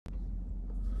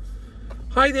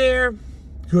Hi there.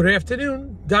 Good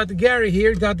afternoon. Dr. Gary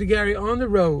here. Dr. Gary on the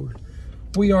road.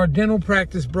 We are dental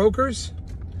practice brokers,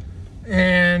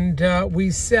 and we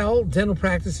sell dental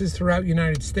practices throughout the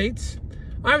United States.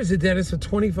 I was a dentist for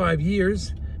 25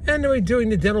 years, and I've been doing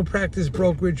the dental practice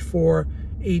brokerage for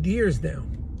 8 years now.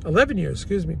 11 years,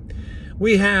 excuse me.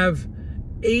 We have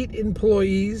 8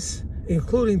 employees,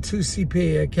 including 2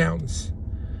 CPA accountants.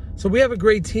 So we have a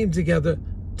great team together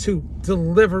to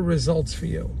deliver results for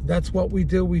you. That's what we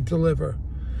do. We deliver.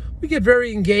 We get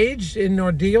very engaged in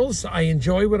our deals. I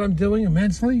enjoy what I'm doing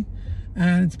immensely,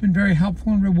 and it's been very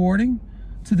helpful and rewarding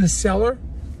to the seller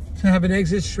to have an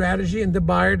exit strategy and the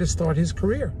buyer to start his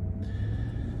career.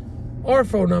 Our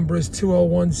phone number is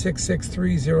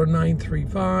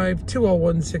 201-663-0935,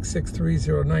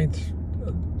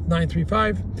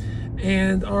 201-663-0935,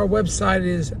 and our website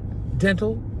is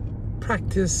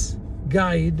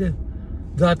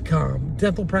dentalpracticeguide.com,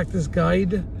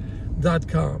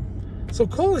 dentalpracticeguide.com. So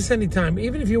call us anytime,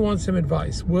 even if you want some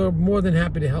advice. We're more than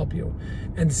happy to help you.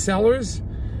 And sellers,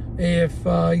 if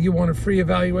you want a free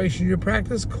evaluation of your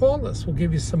practice, call us. We'll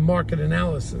give you some market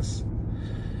analysis.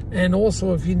 And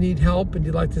also, if you need help and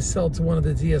you'd like to sell to one of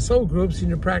the DSO groups and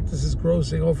your practice is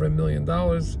grossing over $1 million,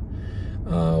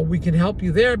 we can help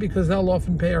you there because they'll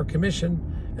often pay our commission.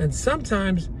 And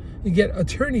sometimes you get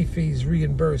attorney fees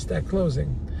reimbursed at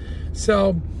closing.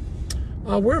 So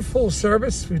we're full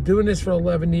service. We're doing this for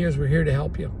 11 years. We're here to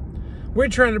help you. We're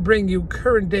trying to bring you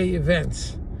current day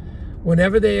events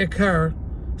whenever they occur,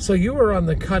 so you are on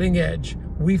the cutting edge.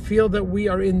 We feel that we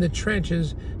are in the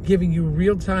trenches giving you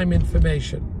real-time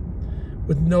information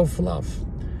with no fluff.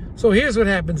 So here's what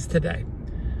happens today.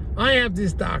 I have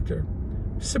this doctor,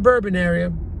 suburban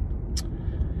area,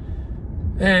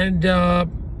 and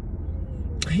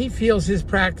he feels his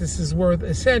practice is worth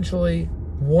essentially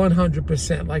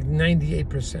 100%, like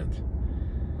 98%.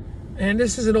 And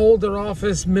this is an older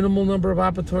office, minimal number of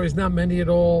operatories, not many at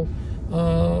all.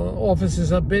 Office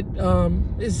is a bit,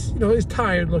 is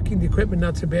tired looking. The equipment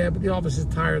not so bad, but the office is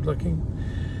tired looking.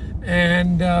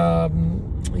 And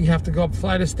you have to go up a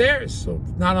flight of stairs, so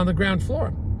it's not on the ground floor.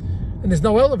 And there's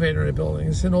no elevator in the building.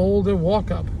 It's an older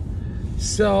walk-up.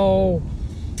 So,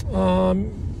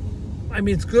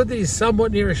 it's good that he's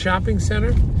somewhat near a shopping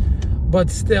center, but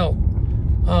still,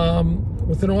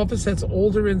 with an office that's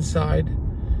older inside,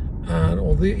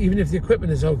 even if the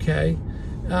equipment is okay,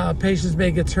 patients may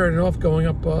get turned off going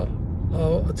up a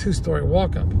 2-story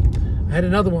walk-up. I had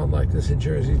another one like this in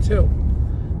Jersey too.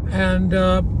 And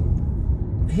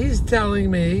he's telling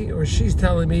me, or she's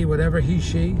telling me, whatever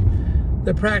she,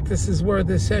 the practice is worth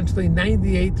essentially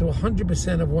 98 to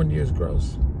 100% of 1 year's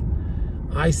gross.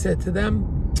 I said to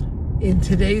them, in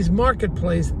today's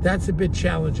marketplace, that's a bit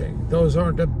challenging. Those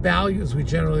aren't the values we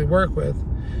generally work with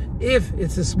if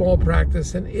it's a small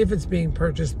practice and if it's being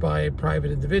purchased by a private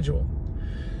individual.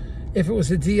 If it was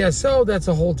a DSO, that's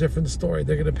a whole different story.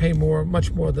 They're going to pay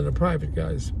much more than the private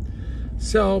guys.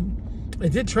 So I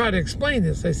did try to explain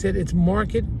this. I said it's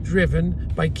market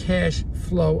driven by cash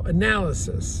flow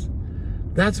analysis.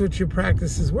 That's what your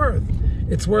practice is worth.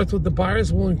 It's worth what the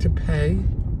buyer's willing to pay,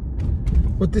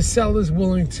 what the seller's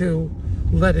willing to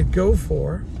let it go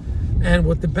for, and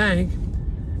what the bank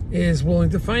is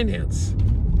willing to finance.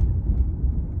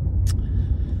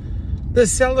 The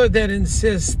seller then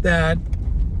insists that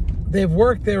they've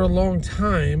worked there a long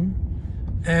time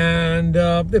and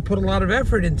they put a lot of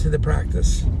effort into the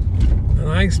practice. And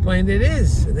I explained it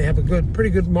is. And they have a pretty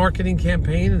good marketing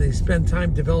campaign, and they spend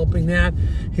time developing that.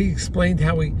 He explained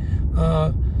how he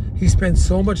spent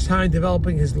so much time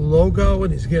developing his logo,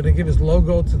 and he's going to give his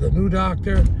logo to the new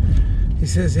doctor. He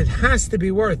says it has to be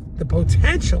worth the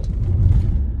potential.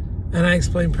 And I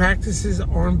explained practices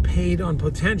aren't paid on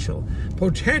potential.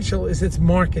 Potential is its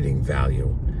marketing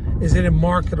value. Is it a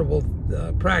marketable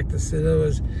practice? In other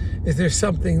words, is there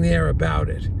something there about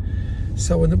it?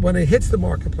 So when it hits the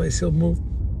marketplace, he'll move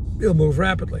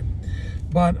rapidly.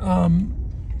 But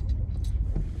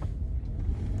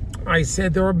I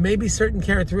said there are maybe certain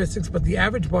characteristics, but the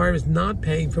average buyer is not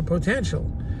paying for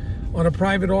potential. On a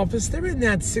private office, they're in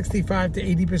that 65 to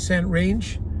 80%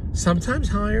 range, sometimes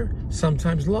higher,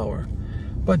 sometimes lower.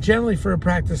 But generally for a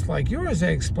practice like yours, I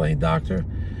explained, doctor,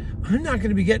 I'm not going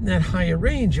to be getting that higher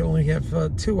range. You only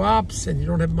have 2 ops and you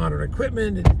don't have modern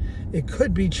equipment. It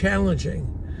could be challenging.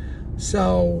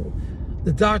 So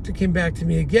the doctor came back to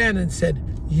me again and said,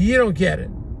 you don't get it.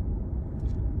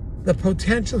 The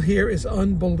potential here is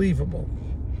unbelievable.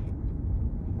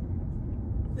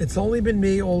 It's only been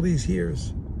me all these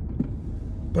years,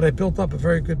 but I built up a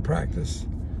very good practice.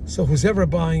 So who's ever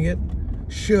buying it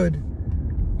should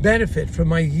benefit from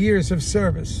my years of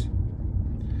service.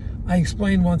 I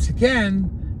explained once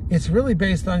again, it's really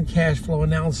based on cash flow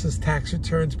analysis, tax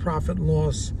returns, profit and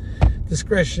loss,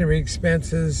 discretionary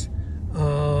expenses,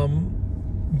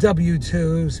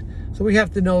 W-2s. So we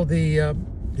have to know the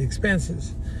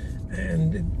expenses.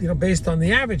 And, you know, based on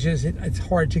the averages, it's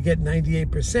hard to get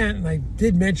 98%. And I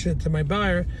did mention it to my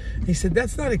buyer. He said,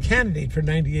 that's not a candidate for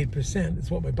 98%.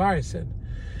 It's what my buyer said.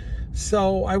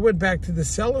 So I went back to the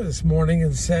seller this morning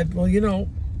and said, well, you know,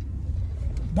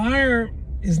 buyer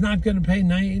is not going to pay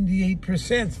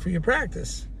 98% for your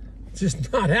practice. It's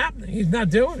just not happening. He's not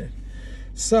doing it.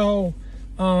 So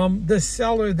the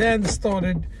seller then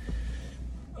started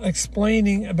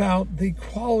explaining about the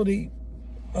quality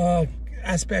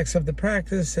aspects of the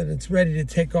practice, and it's ready to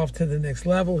take off to the next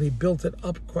level. He built it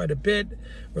up quite a bit,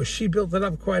 or she built it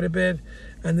up quite a bit,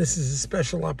 and this is a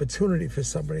special opportunity for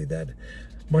somebody that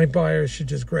my buyer should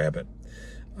just grab it.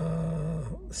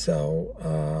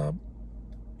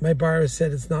 My buyer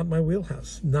said it's not my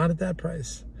wheelhouse, not at that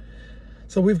price.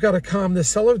 So we've got to calm the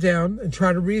seller down and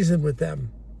try to reason with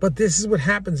them. But this is what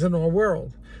happens in our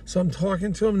world. So I'm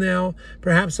talking to them now.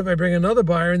 Perhaps if I bring another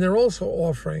buyer and they're also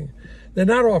offering, they're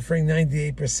not offering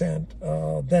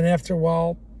 98%, then after a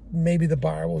while, maybe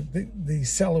the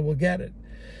seller will get it.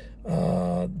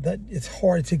 That it's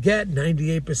hard to get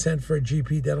 98% for a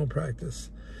GP dental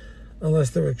practice unless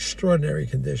there are extraordinary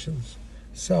conditions.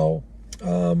 So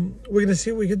we're going to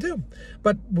see what we can do.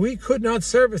 But we could not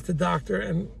service the doctor,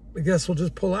 and I guess we'll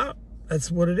just pull out. That's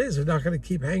what it is. We're not going to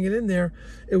keep hanging in there.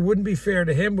 It wouldn't be fair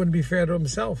to him, wouldn't be fair to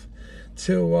himself,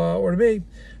 or to me,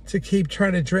 to keep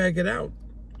trying to drag it out.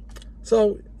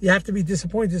 So you have to be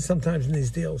disappointed sometimes in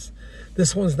these deals.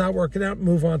 This one's not working out.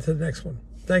 Move on to the next one.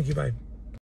 Thank you. Bye.